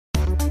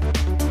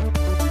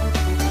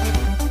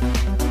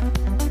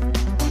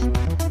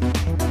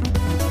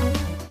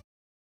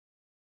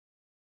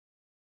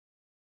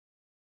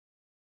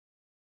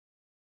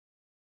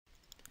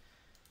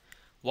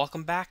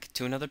Welcome back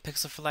to another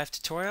Pixel for Life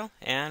tutorial,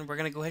 and we're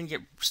going to go ahead and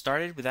get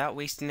started without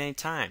wasting any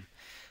time.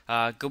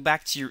 Go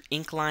back to your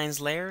ink lines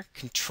layer,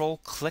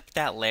 control click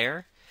that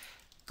layer,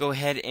 go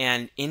ahead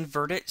and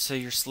invert it so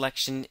your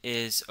selection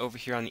is over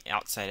here on the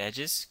outside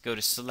edges. Go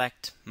to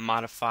select,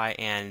 modify,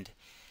 and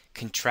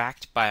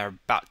contract by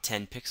about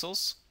 10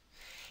 pixels,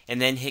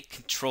 and then hit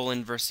control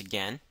inverse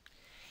again.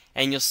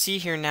 And you'll see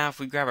here now if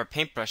we grab our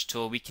paintbrush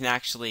tool, we can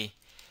actually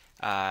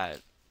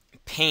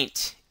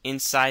paint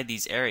inside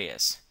these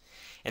areas.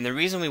 And the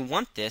reason we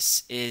want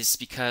this is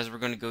because we're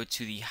going to go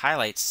to the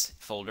highlights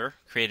folder,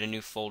 create a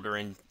new folder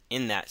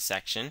in that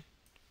section.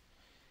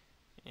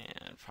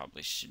 And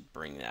probably should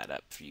bring that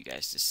up for you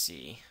guys to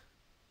see.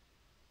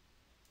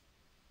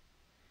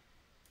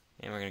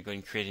 And we're going to go ahead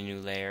and create a new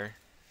layer,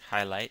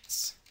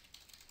 highlights.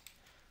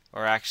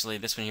 Or actually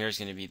this one here is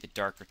going to be the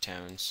darker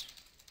tones.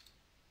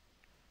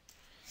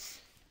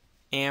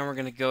 And we're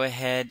going to go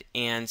ahead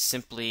and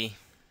simply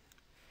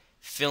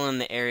fill in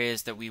the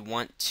areas that we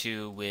want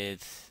to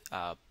with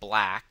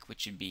black,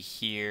 which would be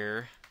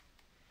here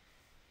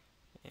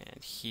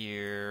and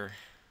here,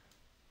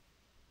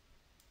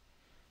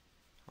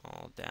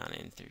 all down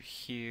in through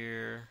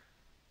here,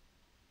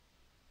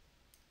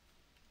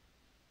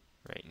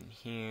 right in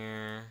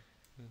here,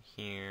 and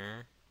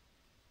here,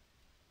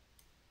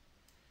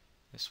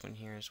 this one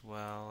here as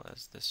well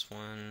as this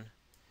one,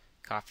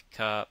 coffee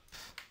cup,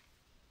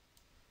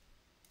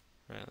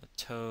 right on the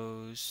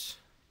toes,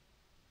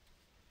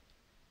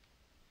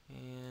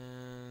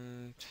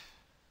 and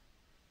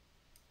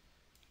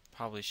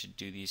probably should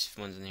do these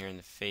ones in here in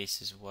the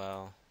face as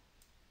well,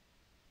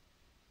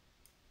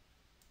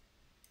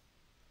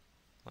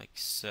 like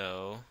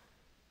so.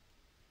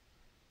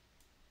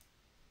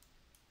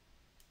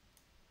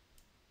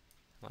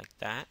 Like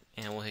that,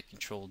 and we'll hit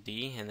Control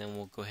D, and then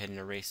we'll go ahead and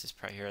erase this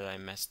part here that I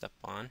messed up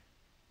on.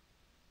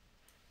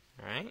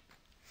 Alright,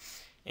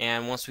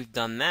 and once we've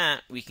done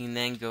that, we can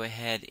then go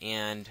ahead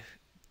and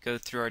go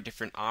through our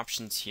different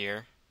options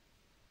here.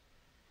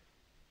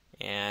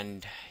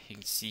 And you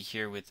can see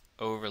here with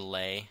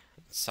overlay,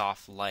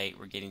 soft light,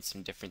 we're getting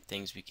some different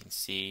things we can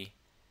see.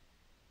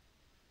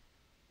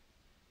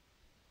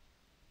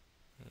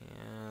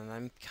 And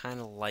I'm kind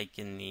of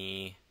liking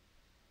the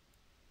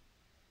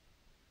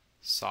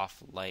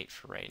soft light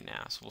for right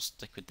now, so we'll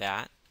stick with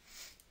that.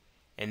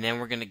 And then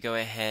we're going to go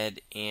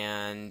ahead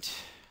and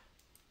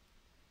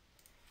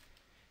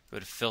go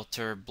to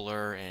filter,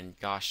 blur, and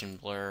Gaussian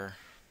blur.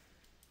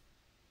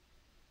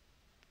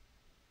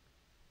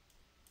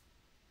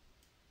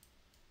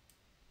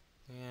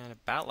 And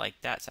about like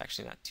that, it's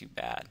actually not too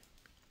bad.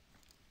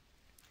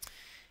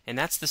 And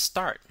that's the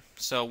start.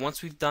 So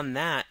once we've done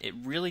that, it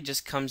really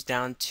just comes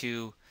down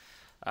to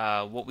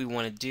what we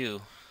want to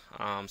do. So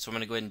I'm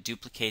going to go ahead and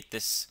duplicate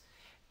this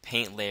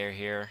paint layer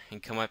here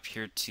and come up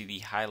here to the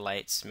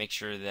highlights. Make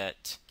sure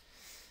that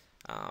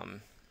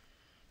actually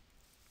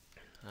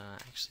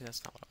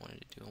that's not what I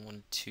wanted to do. I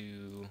wanted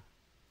to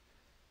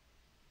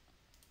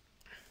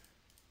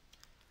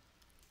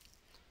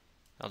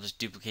I'll just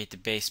duplicate the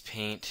base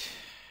paint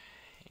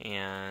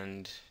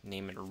and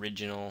name it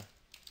original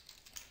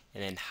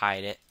and then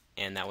hide it,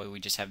 and that way we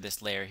just have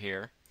this layer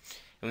here.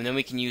 And then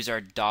we can use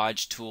our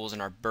dodge tools and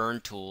our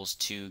burn tools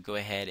to go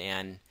ahead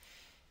and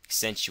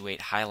accentuate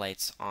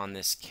highlights on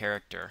this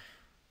character,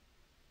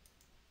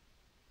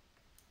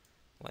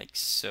 like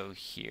so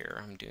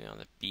here. I'm doing on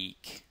the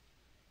beak.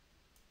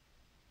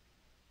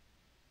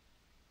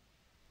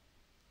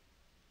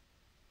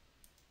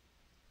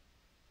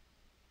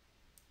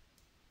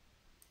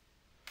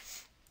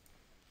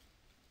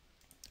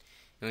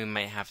 And we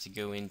might have to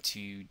go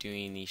into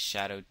doing the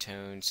shadow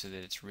tone so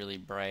that it's really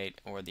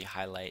bright, or the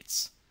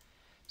highlights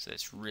so that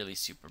it's really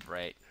super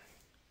bright.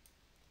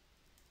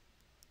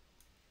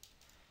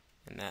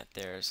 And that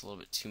there is a little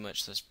bit too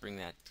much. Let's bring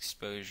that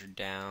exposure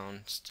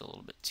down. Still a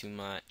little bit too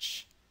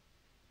much.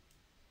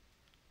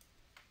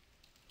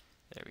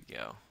 There we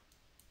go.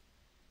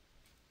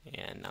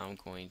 And now I'm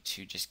going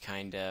to just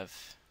kind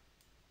of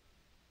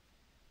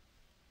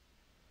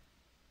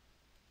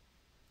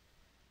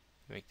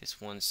make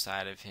this one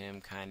side of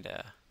him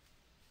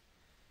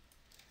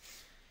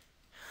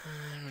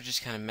we'll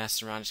just kind of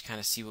mess around, just kind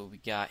of see what we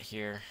got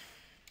here.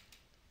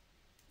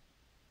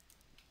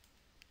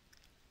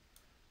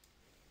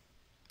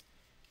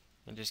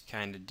 And just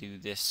kind of do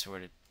this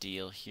sort of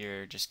deal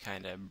here, just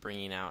kind of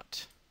bringing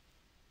out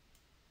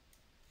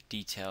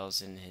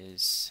details in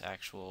his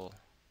actual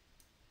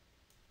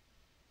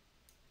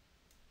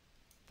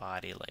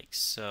body, like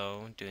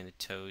so. Doing the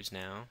toes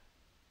now.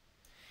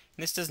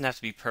 And this doesn't have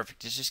to be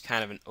perfect, it's just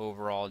kind of an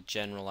overall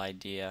general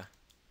idea.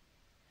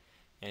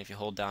 And if you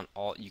hold down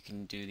Alt, you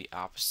can do the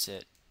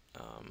opposite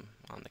on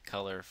the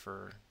color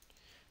for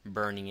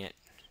burning it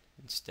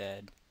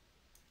instead.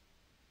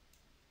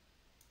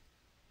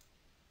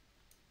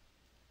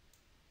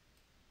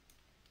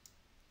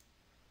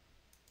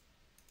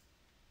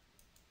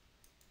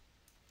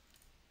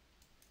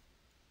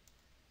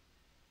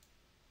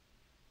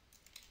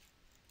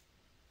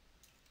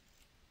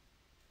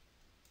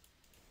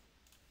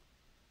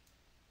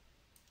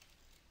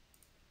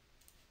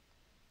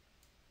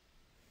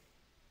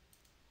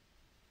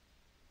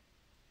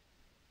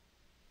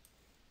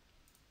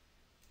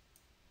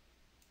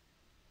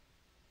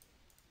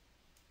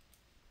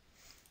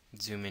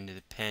 Zoom into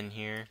the pen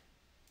here.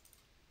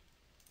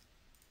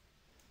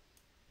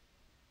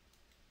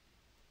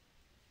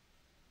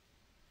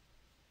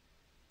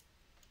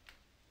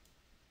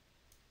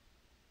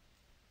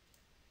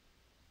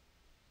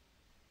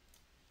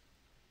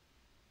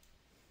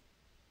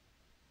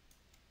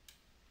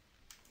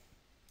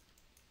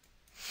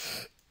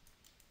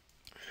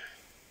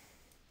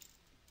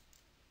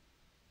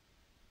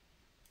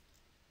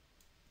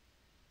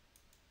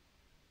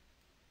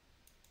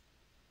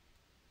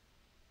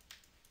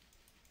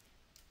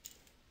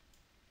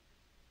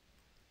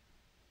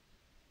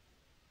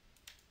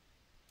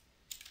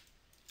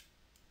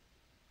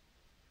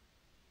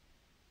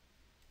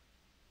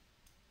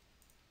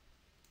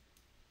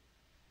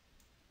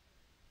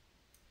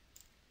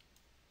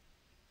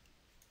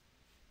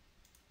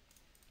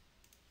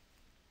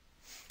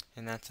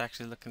 And that's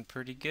actually looking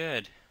pretty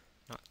good.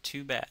 Not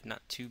too bad,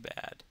 not too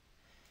bad.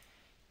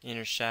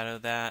 Inner shadow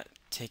that,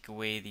 take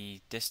away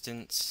the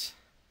distance,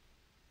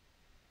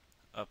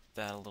 up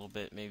that a little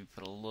bit, maybe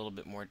put a little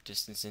bit more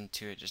distance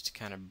into it just to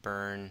kind of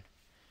burn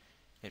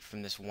it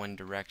from this one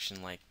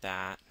direction like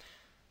that.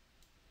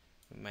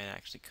 It might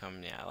actually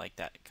come, yeah, I like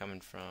that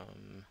coming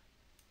from,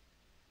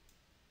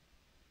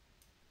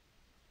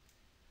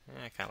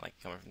 I kind of like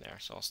it coming from there,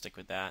 so I'll stick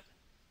with that.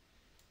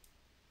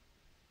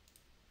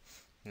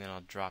 And then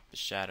I'll drop the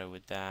shadow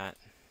with that.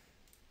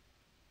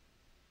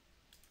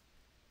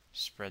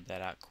 Spread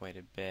that out quite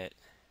a bit.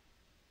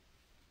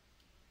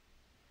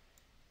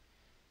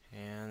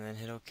 And then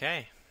hit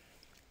OK.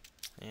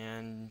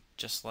 And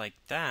just like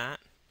that,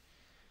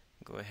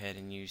 go ahead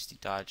and use the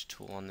dodge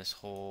tool on this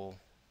hole.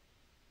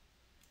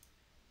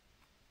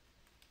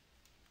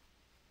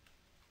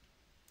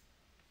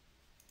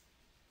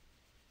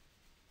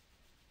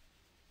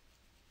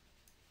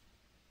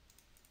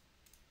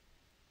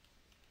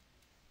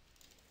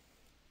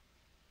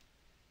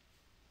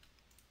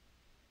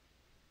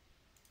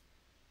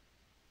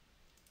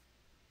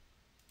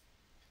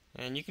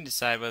 And you can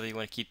decide whether you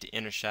want to keep the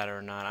inner shadow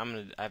or not.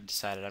 I've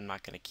decided I'm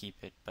not going to keep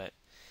it, but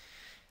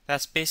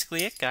that's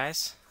basically it,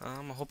 guys.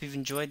 I hope you've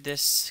enjoyed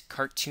this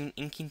cartoon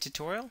inking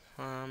tutorial,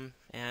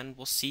 and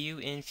we'll see you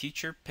in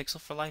future Pixel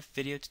for Life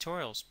video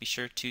tutorials. Be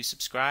sure to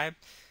subscribe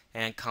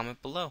and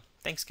comment below.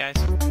 Thanks, guys.